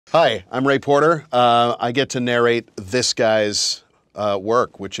Hi, I'm Ray Porter. I get to narrate this guy's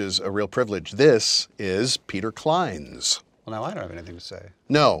work, which is a real privilege. This is Peter Clines. Well, now I don't have anything to say.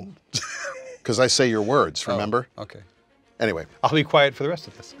 No, because I say your words, remember? Oh, okay. Anyway. I'll be quiet for the rest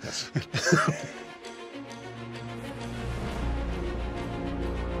of this. Yes.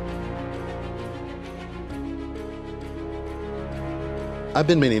 I've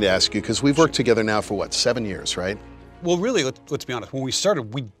been meaning to ask you, because we've worked together now for, what, 7 years, right? Well, really, let's be honest. When we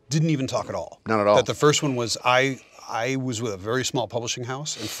started, we didn't even talk at all. Not at all. That the first one was, I was with a very small publishing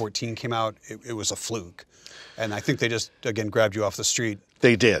house, and 14 came out. It was a fluke. And I think they just, again, grabbed you off the street.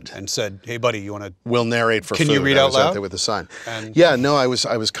 They did. And said, hey, buddy, you want to... We'll narrate for food. Can you read out loud? I was out there with a sign. And yeah, no, I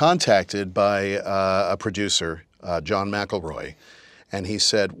was contacted by a producer, John McElroy, and he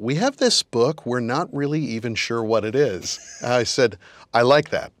said, we have this book, we're not really even sure what it is. I said, I like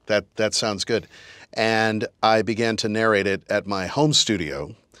that. That sounds good. And I began to narrate it at my home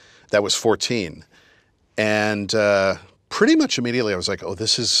studio. That was 14. And pretty much immediately I was like, oh,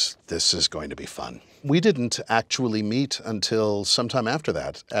 this is going to be fun. We didn't actually meet until sometime after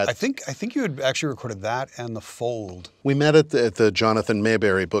that. I think you had actually recorded that and The Fold. We met at the Jonathan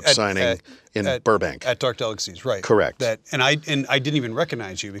Mayberry book signing in Burbank. At Dark Delicacies, right. Correct. And I didn't even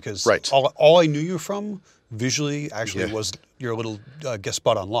recognize you because right. all I knew you from visually actually was your little guest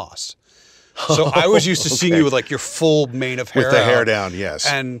spot on Lost. So I was used to seeing you with like your full mane of hair with the hair down, yes.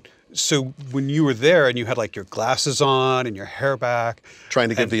 And so when you were there and you had like your glasses on and your hair back. Trying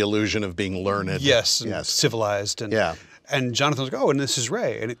to give the illusion of being learned. Yes, and civilized. And, yeah. And Jonathan was like, oh, and this is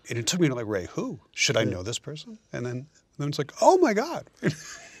Ray. And it took me to like, Ray, who? Should I know this person? And then it's like, oh my God.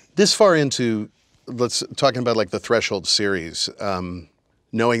 This far into, talking about like the Threshold series,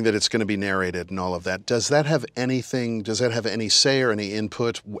 knowing that it's going to be narrated and all of that, does that have any say or any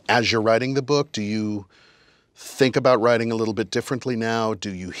input as you're writing the book? Do you think about writing a little bit differently now?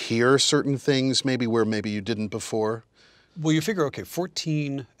 Do you hear certain things maybe where maybe you didn't before? Well, you figure, okay,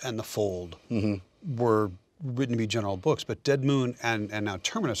 14 and The Fold were written to be general books, but Dead Moon and now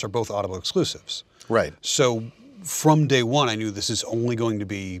Terminus are both Audible exclusives. Right. So from day one, I knew this is only going to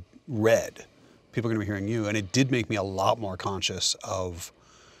be read. People are going to be hearing you. And it did make me a lot more conscious of,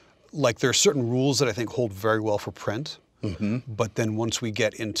 like, there are certain rules that I think hold very well for print. But then once we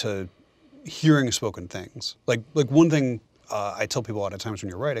get into hearing spoken things, like one thing I tell people a lot of times when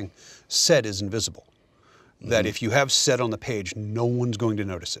you're writing, said is invisible. That if you have said on the page, no one's going to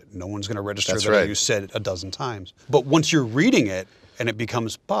notice it. No one's going to register that you said it a dozen times. But once you're reading it and it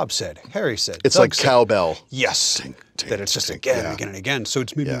becomes Bob said, Harry said, it's Doug like said, cowbell. Yes, ding, ding, that it's just ding, again and again and again. So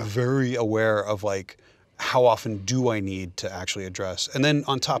it's made me very aware of like, how often do I need to actually address? And then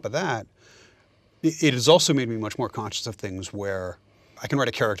on top of that, it has also made me much more conscious of things where I can write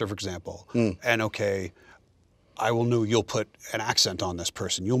a character, for example, and okay, I will know you'll put an accent on this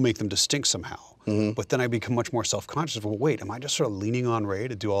person. You'll make them distinct somehow. But then I become much more self-conscious of, well, wait, am I just sort of leaning on Ray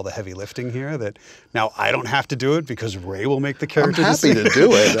to do all the heavy lifting here? That now I don't have to do it because Ray will make the character I'm happy to do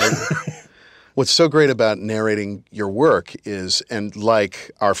it. What's so great about narrating your work is, and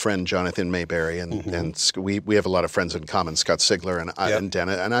like our friend Jonathan Mayberry, and we have a lot of friends in common, Scott Sigler and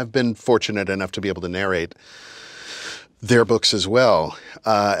Dana, and I've been fortunate enough to be able to narrate their books as well.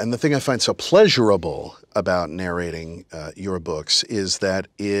 And the thing I find so pleasurable about narrating your books is that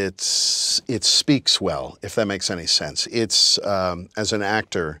it speaks well, if that makes any sense. It's, as an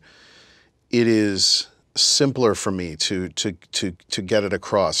actor, it is simpler for me to get it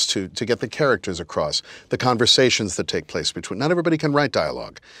across, to get the characters across, the conversations that take place between. Not everybody can write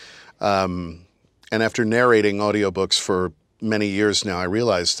dialogue. And after narrating audiobooks for many years now, I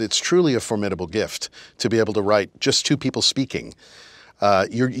realized it's truly a formidable gift to be able to write just two people speaking.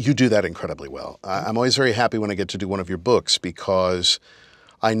 You do that incredibly well. I'm always very happy when I get to do one of your books because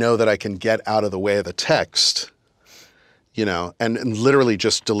I know that I can get out of the way of the text, you know, and literally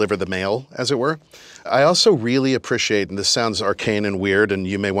just deliver the mail, as it were. I also really appreciate, and this sounds arcane and weird, and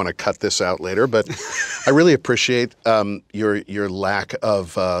you may want to cut this out later, but I really appreciate your lack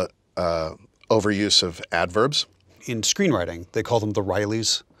of overuse of adverbs. In screenwriting, they call them the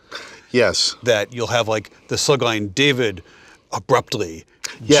Rileys. Yes. That you'll have like the slugline, David abruptly,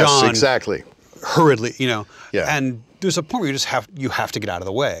 yes, John exactly, hurriedly, you know. Yeah. And there's a point where you have to get out of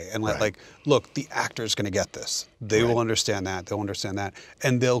the way and like, look, the actor's going to get this. They will understand that. They'll understand that,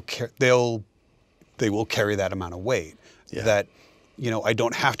 and they will carry that amount of weight. Yeah. That, you know, I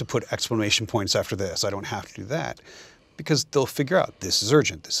don't have to put exclamation points after this. I don't have to do that, because they'll figure out this is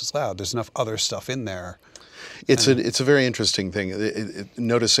urgent, this is loud. There's enough other stuff in there. It's a very interesting thing,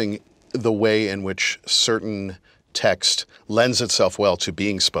 noticing the way in which certain text lends itself well to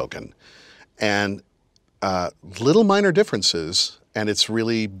being spoken, and little minor differences and it's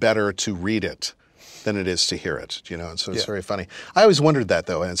really better to read it than it is to hear it, you know, and so it's Yeah. very funny. I always wondered that,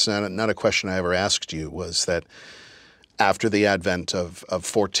 though, and it's not a question I ever asked you, was that after the advent of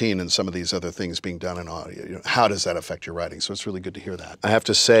 14 and some of these other things being done in audio, you know, how does that affect your writing? So it's really good to hear that. I have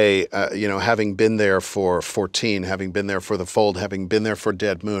to say, you know, having been there for 14, having been there for The Fold, having been there for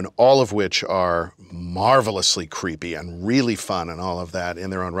Dead Moon, all of which are marvelously creepy and really fun and all of that in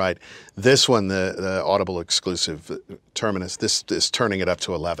their own right. This one, the Audible exclusive, Terminus, this is turning it up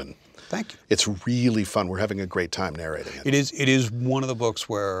to 11. Thank you. It's really fun. We're having a great time narrating it. It is one of the books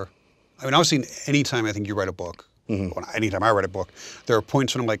where, I mean, obviously, anytime I think you write a book, well, anytime I write a book, there are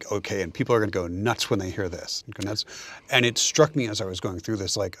points when I'm like, okay, and people are going to go nuts when they hear this. Go nuts. And it struck me as I was going through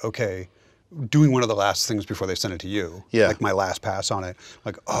this, like, okay, doing one of the last things before they send it to you, like my last pass on it,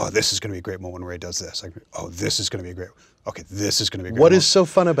 like, oh, this is going to be a great moment where he does this. Like, oh, this is going to be a great, okay, this is going to be a great What moment. is so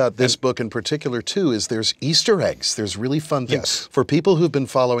fun about this book in particular, too, is there's Easter eggs. There's really fun things. Yes. For people who've been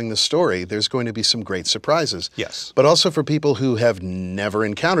following the story, there's going to be some great surprises. Yes. But also for people who have never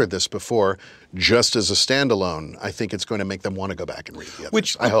encountered this before, just as a standalone, I think it's going to make them want to go back and read the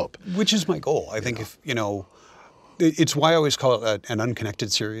others. I hope. Which is my goal. I think if, you know, it's why I always call it an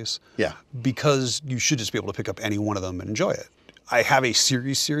unconnected series. Yeah. Because you should just be able to pick up any one of them and enjoy it. I have a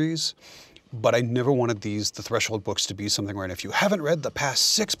series, but I never wanted the Threshold books to be something where if you haven't read the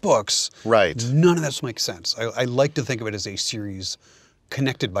past 6 books, right, none of this makes sense. I like to think of it as a series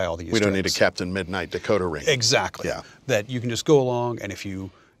connected by all the Easter eggs. We don't need a Captain Midnight Dakota ring. Exactly. Yeah. That you can just go along, and if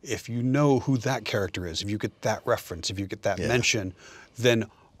you know who that character is, if you get that reference, if you get that mention, then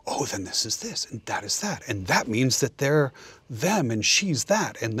then this is this, and that is that. And that means that they're them and she's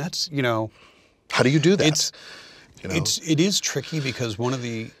that. And that's, you know. How do you do that? It is tricky because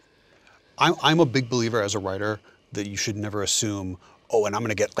I'm a big believer as a writer that you should never assume, oh, and I'm going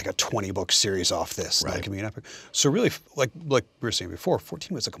to get like a 20-book series off this. Right. That can be an epic. So really, like we were saying before,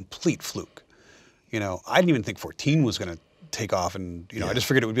 14 was a complete fluke. You know, I didn't even think 14 was going to take off, and you know, I just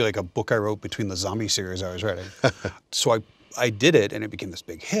figured it would be like a book I wrote between the zombie series I was writing. So I did it, and it became this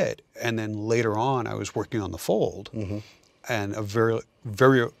big hit. And then later on, I was working on The Fold, and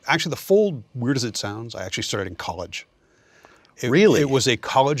actually, The Fold, weird as it sounds, I actually started in college. Really? It was a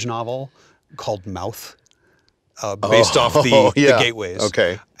college novel called Mouth, based off the gateways.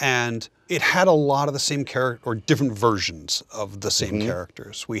 Okay. And it had a lot of the same character, or different versions of the same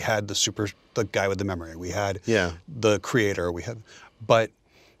characters. We had the guy with the memory. We had the creator. But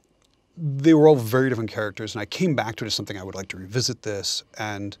they were all very different characters. And I came back to it as something I would like to revisit this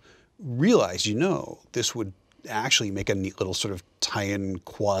and realize, this would actually make a neat little sort of tie-in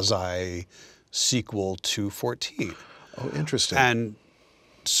quasi sequel to 14. Oh, interesting. And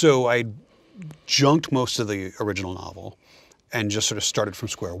so I junked most of the original novel and just sort of started from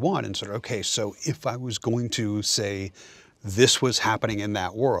square one and sort of, okay, so if I was going to say this was happening in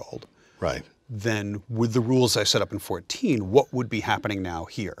that world, right, then with the rules I set up in 14, what would be happening now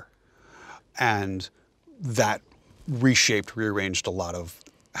here? And that rearranged a lot of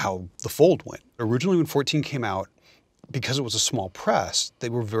how The Fold went. Originally when 14 came out, because it was a small press, they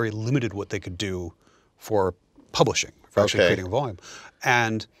were very limited what they could do for publishing, for actually creating a volume.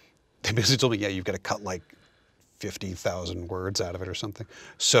 And they basically told me, you've got to cut like 50,000 words out of it or something.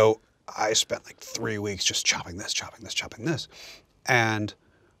 So I spent like 3 weeks just chopping this. And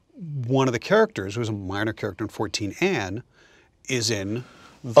one of the characters, who was a minor character in 14, Anne, is in...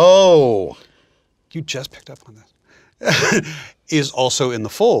 You just picked up on this. Is also in The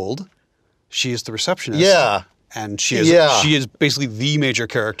Fold. She is the receptionist. Yeah. And she is basically the major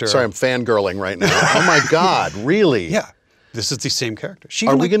character. Sorry, I'm fangirling right now. Oh my God, really? Yeah. This is the same character.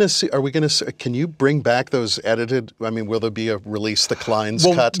 Are we going to see, can you bring back those edited, will there be a release the Clines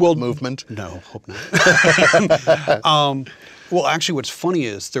cut movement? No, hope not. Well, actually what's funny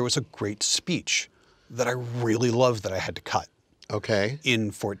is there was a great speech that I really loved that I had to cut. Okay.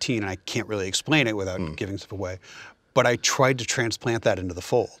 In 14, and I can't really explain it without giving stuff away. But I tried to transplant that into The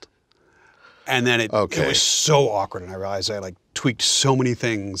Fold. And then it was so awkward, and I realized I tweaked so many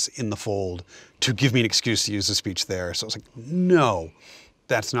things in The Fold to give me an excuse to use the speech there. So I was like, no,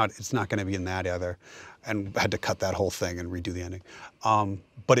 it's not going to be in that either. And I had to cut that whole thing and redo the ending.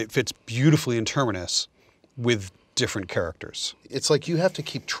 But it fits beautifully in Terminus with different characters. It's like you have to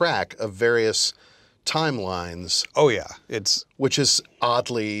keep track of various timelines. Oh yeah, which is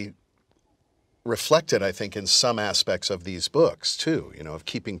oddly reflected, I think, in some aspects of these books too. Of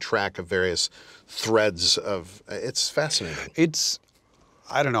keeping track of various threads of. It's fascinating.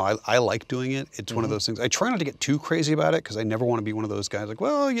 I don't know. I like doing it. It's one of those things. I try not to get too crazy about it because I never want to be one of those guys like,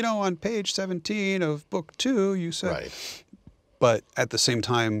 well, on page 17 of book 2, you said. Right. But at the same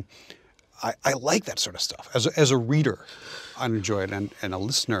time, I like that sort of stuff. As a reader, enjoy it, and a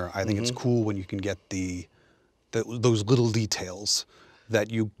listener, I think it's cool when you can get those little details that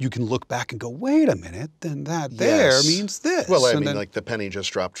you can look back and go, wait a minute, then that there means this. Well, I and mean, then, like the penny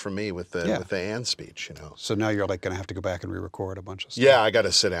just dropped for me with the Anne speech, you know. So now you're like going to have to go back and re-record a bunch of stuff. Yeah, I got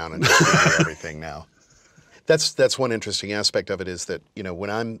to sit down and just do everything now. That's one interesting aspect of it is that, you know, when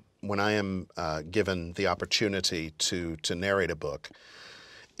I am given the opportunity to narrate a book,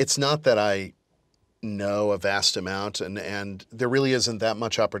 it's not that I know a vast amount, and there really isn't that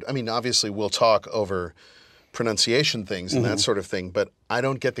much opportunity. I mean, obviously we'll talk over pronunciation things and that sort of thing, but I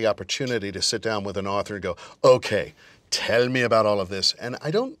don't get the opportunity to sit down with an author and go, okay, tell me about all of this. And I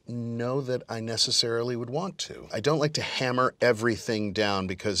don't know that I necessarily would want to. I don't like to hammer everything down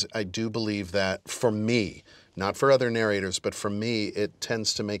because I do believe that for me, not for other narrators, but for me, it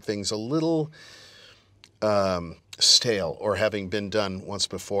tends to make things a little stale or having been done once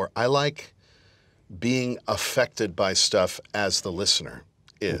before. I like being affected by stuff as the listener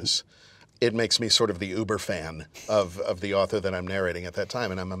is. It makes me sort of the uber fan of the author that I'm narrating at that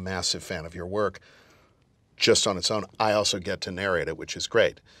time, and I'm a massive fan of your work just on its own. I also get to narrate it, which is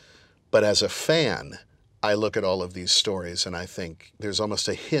great. But as a fan, I look at all of these stories and I think there's almost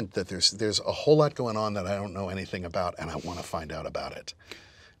a hint that there's a whole lot going on that I don't know anything about, and I want to find out about it.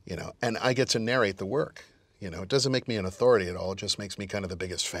 You know, and I get to narrate the work. You know, it doesn't make me an authority at all. It just makes me kind of the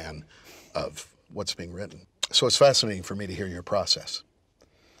biggest fan of what's being written. So it's fascinating for me to hear your process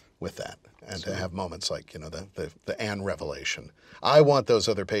with that, and to have moments like, you know, the Anne revelation. I want those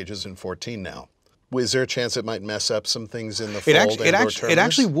other pages in 14 now. Is there a chance it might mess up some things in the fold it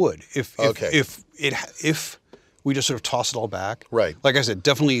actually would if we just sort of toss it all back. Right. Like I said,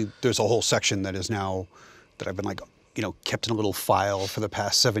 definitely there's a whole section that is now that I've been like, you know, kept in a little file for the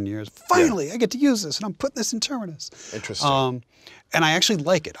past 7 years. Finally, I get to use this, and I'm putting this in Terminus. Interesting. And I actually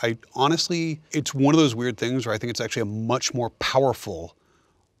like it. I honestly, it's one of those weird things where I think it's actually a much more powerful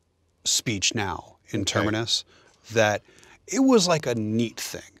speech now in Terminus, that it was like a neat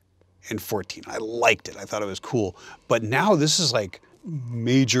thing in 14. I liked it. I thought it was cool. But now this is like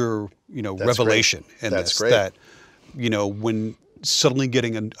major, you know, revelation in this. That, you know, when suddenly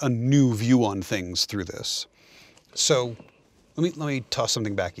getting a new view on things through this. So let me toss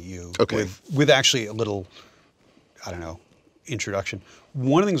something back at you with actually a little, I don't know, introduction.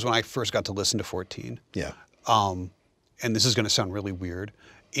 One of the things when I first got to listen to 14, and this is going to sound really weird,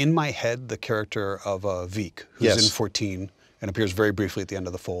 in my head, the character of Veek, who's in 14 and appears very briefly at the end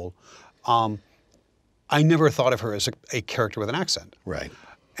of the fold, I never thought of her as a character with an accent. Right.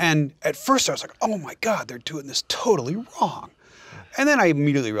 And at first I was like, oh my God, they're doing this totally wrong. And then I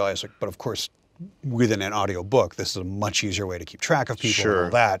immediately realized, like, but of course, within an audio book, this is a much easier way to keep track of people and all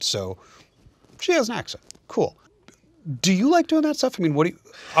that. So she has an accent. Cool. Do you like doing that stuff? I mean, what do you,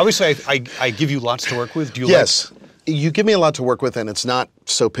 obviously I give you lots to work with. Do you Yes. You give me a lot to work with, and it's not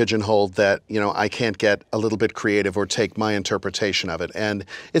so pigeonholed that, you know, I can't get a little bit creative or take my interpretation of it. And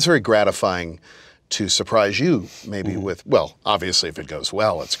it's very gratifying to surprise you, maybe with, well, obviously if it goes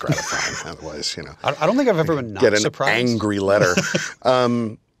well, it's gratifying. Otherwise, you know. I don't think I've ever been not get an surprised. Angry letter.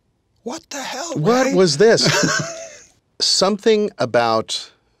 What the hell? What was this? Something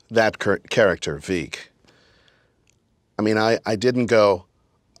about that character, Veek. I mean, I didn't go,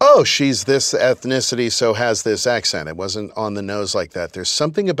 oh, she's this ethnicity, so has this accent. It wasn't on the nose like that. There's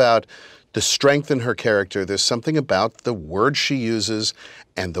something about the strength in her character. There's something about the words she uses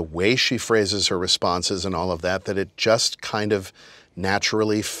and the way she phrases her responses and all of that, that it just kind of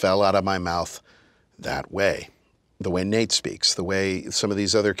naturally fell out of my mouth that way. The way Nate speaks, the way some of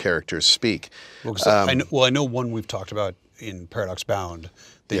these other characters speak. Well, I know one we've talked about in Paradox Bound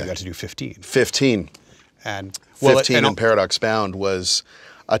that you got to do 15. 15. And 15 in Paradox Bound was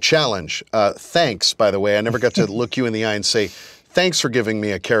a challenge. Thanks, by the way. I never got to look you in the eye and say, thanks for giving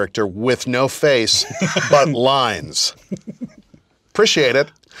me a character with no face but lines. Appreciate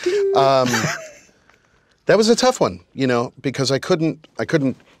it. That was a tough one, you know, because I couldn't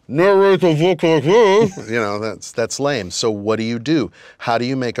narrate the book like this. You know, that's lame. So what do? How do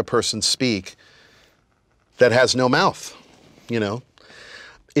you make a person speak that has no mouth, you know?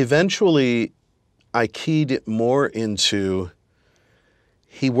 Eventually, I keyed it more into,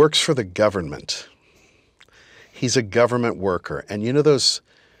 he works for the government. He's a government worker. And you know those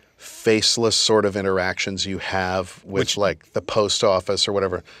faceless sort of interactions you have with like the post office or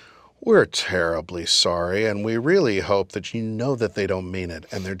whatever? We're terribly sorry, and we really hope that you know that they don't mean it,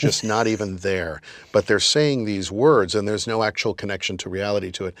 and they're just not even there. But they're saying these words, and there's no actual connection to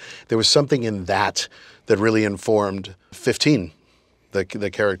reality to it. There was something in that really informed 15, the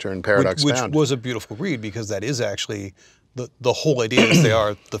character in Paradox Bound. Which was a beautiful read, because that is actually the whole idea is they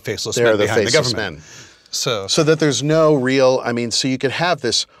are the faceless men behind the government. So that there's no real, I mean, so you could have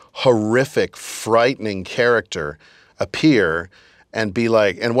this horrific, frightening character appear and be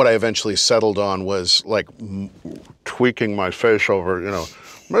like, and what I eventually settled on was like tweaking my face over,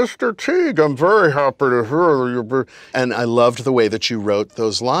 Mr. Teague, I'm very happy to hear you. And I loved the way that you wrote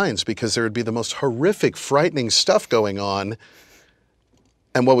those lines because there would be the most horrific, frightening stuff going on.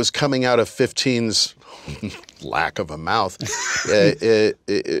 And what was coming out of 15's lack of a mouth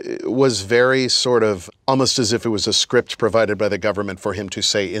it was very sort of almost as if it was a script provided by the government for him to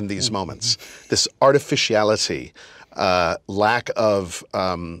say in these moments. This artificiality, lack of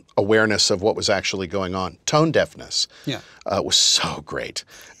awareness of what was actually going on, tone deafness was so great,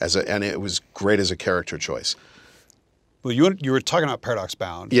 and it was great as a character choice. Well, you were talking about Paradox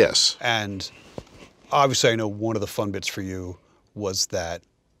Bound. Yes. And obviously I know one of the fun bits for you was that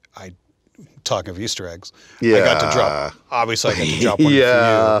talking of Easter eggs, I got to drop one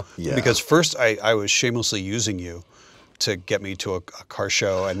for you. Because first I was shamelessly using you to get me to a car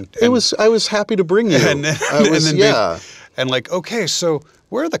show, and I was happy to bring you. And like, okay, so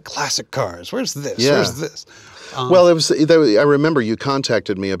where are the classic cars? Where's this? Yeah. Where's this? Well, I remember you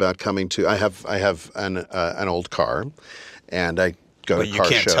contacted me about coming to. I have an old car, and I go to car shows. But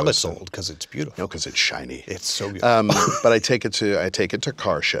you can't tell it's old because it's beautiful. No, because it's shiny. It's so beautiful. But I take it to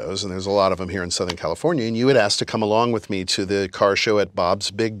car shows, and there's a lot of them here in Southern California. And you had asked to come along with me to the car show at Bob's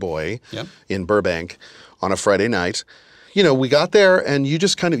Big Boy in Burbank on a Friday night. We got there, and you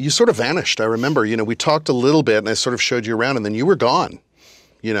just you sort of vanished. I remember, we talked a little bit, and I sort of showed you around, and then you were gone,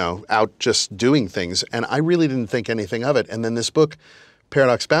 out just doing things. And I really didn't think anything of it. And then this book,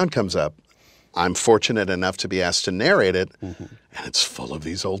 Paradox Bound, comes up. I'm fortunate enough to be asked to narrate it, and it's full of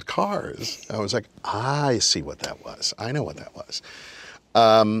these old cars. I was like, I see what that was. I know what that was.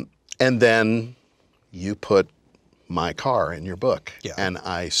 And then you put my car in your book, and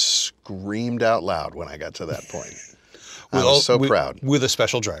I screamed out loud when I got to that point. I was so proud. With a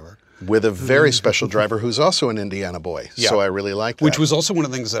special driver. With a very special driver who's also an Indiana boy. So I really liked that. Which was also one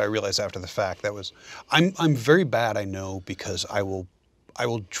of the things that I realized after the fact. That was, I'm very bad, I know, because I will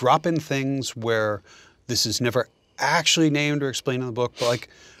drop in things where this is never actually named or explained in the book,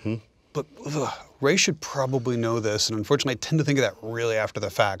 but Ray should probably know this, and unfortunately I tend to think of that really after the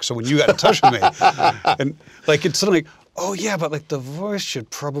fact. So when you got in touch with me, and it's suddenly like, oh yeah, but the voice should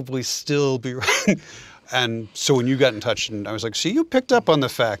probably still be right. And so when you got in touch, and I was like, see, you picked up on the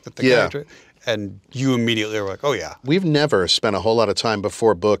fact that the character, and you immediately were like, oh yeah. We've never spent a whole lot of time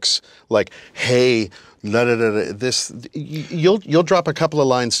before books like, hey, this, you'll drop a couple of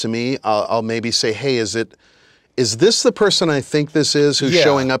lines to me. I'll maybe say, hey, is this the person I think this is who's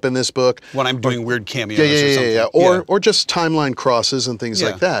showing up in this book? When I'm doing weird cameos or something. Or just timeline crosses and things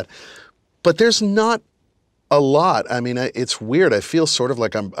like that. But there's not a lot. I mean, it's weird. I feel sort of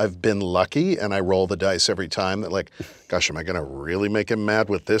like I've been lucky, and I roll the dice every time that gosh, am I going to really make him mad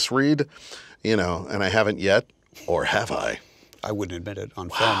with this read? And I haven't yet, or have I? I wouldn't admit it on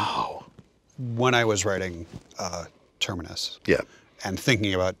film. Wow. When I was writing Terminus, and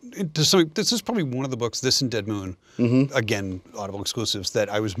thinking about this is probably one of the books, this and Dead Moon, again, Audible exclusives, that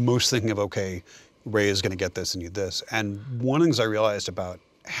I was most thinking of, okay, Ray is going to get this and need this. And one of the things I realized about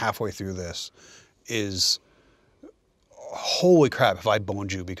halfway through this is, holy crap, have I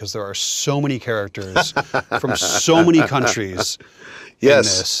boned you, because there are so many characters from so many countries in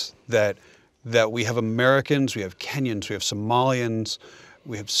this that we have Americans, we have Kenyans, we have Somalians,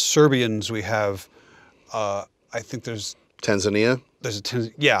 we have Serbians, we have, I think there's... Tanzania?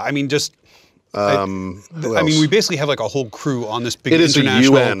 I mean, just... I mean, we basically have a whole crew on this big It international... is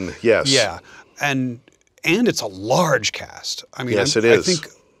a UN, yes. Yeah, and it's a large cast. I mean, yes, it is. I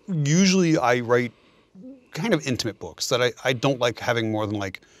think usually I write kind of intimate books that I don't like having more than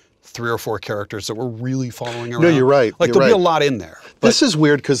 3 or 4 characters that we're really following around. No, you're right. There'll be a lot in there. This is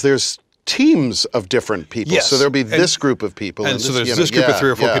weird because there's teams of different people. Yes. So there'll be this group of people. And so there's this group of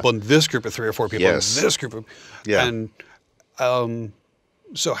 3 or 4 people, and this group of 3 or 4 people, and this group of... And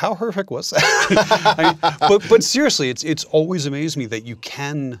so how horrific was that? but seriously, it's always amazed me that you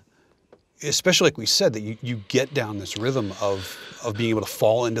can, especially like we said, that you get down this rhythm of being able to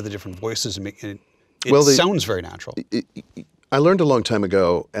fall into the different voices and make it sounds very natural. I learned a long time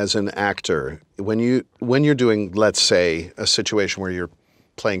ago as an actor, when you're doing, let's say, a situation where you're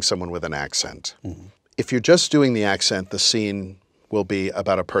playing someone with an accent, if you're just doing the accent, the scene will be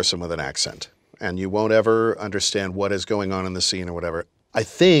about a person with an accent, and you won't ever understand what is going on in the scene or whatever. I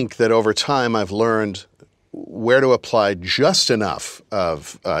think that over time I've learned where to apply just enough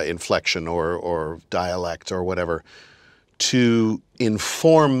of inflection or dialect or whatever to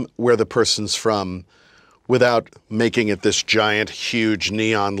inform where the person's from without making it this giant, huge,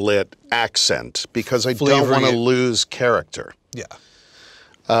 neon lit accent, because I don't want to lose character. Yeah.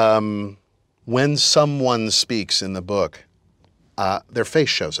 When someone speaks in the book, their face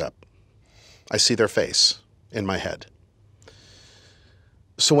shows up. I see their face in my head.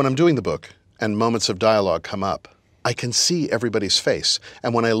 So when I'm doing the book and moments of dialogue come up, I can see everybody's face.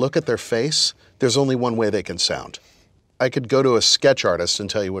 And when I look at their face, there's only one way they can sound. I could go to a sketch artist and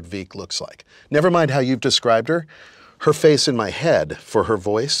tell you what Vic looks like. Never mind how you've described her. Her face in my head for her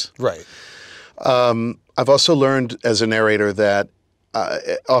voice. Right. I've also learned as a narrator that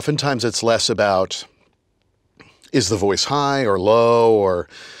oftentimes it's less about is the voice high or low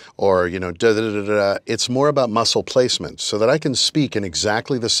or you know, da, da, da, da, da. It's more about muscle placement so that I can speak in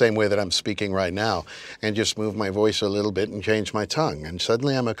exactly the same way that I'm speaking right now and just move my voice a little bit and change my tongue. And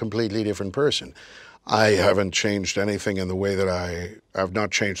suddenly I'm a completely different person. I haven't changed anything in the way that I've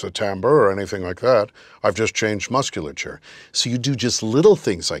not changed the timbre or anything like that. I've just changed musculature. So you do just little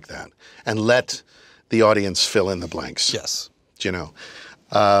things like that and let the audience fill in the blanks. Yes. You know.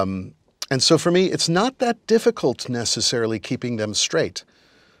 And so for me, it's not that difficult necessarily keeping them straight.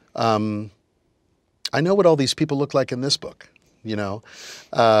 I know what all these people look like in this book, you know.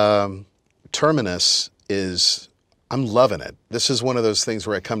 Terminus is, I'm loving it. This is one of those things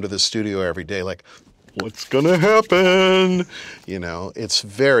where I come to the studio every day like, what's gonna happen? You know, it's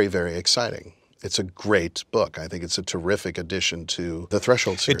very, very exciting. It's a great book. I think it's a terrific addition to the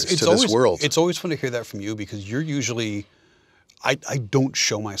Threshold series, to this world. It's always fun to hear that from you because you're usually, I don't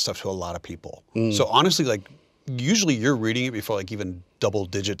show my stuff to a lot of people. So honestly, like, usually you're reading it before like even double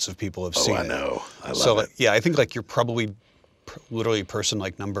digits of people have seen it. I know. I love so, it. Yeah, I think like you're probably literally person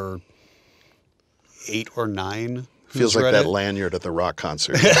like number 8 or 9. Feels like that lanyard at the rock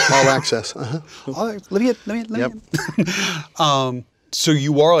concert. All access. All right, let me. So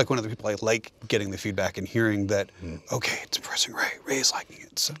you are like one of the people I like getting the feedback and hearing that, okay, it's impressing Ray. Ray's liking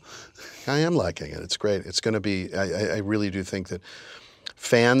it. So I am liking it. It's great. It's going to be, I really do think that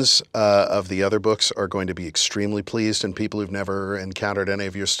fans of the other books are going to be extremely pleased, and people who've never encountered any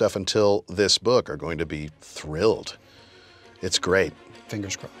of your stuff until this book are going to be thrilled. It's great.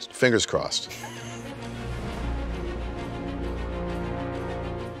 fingers crossed. Fingers crossed.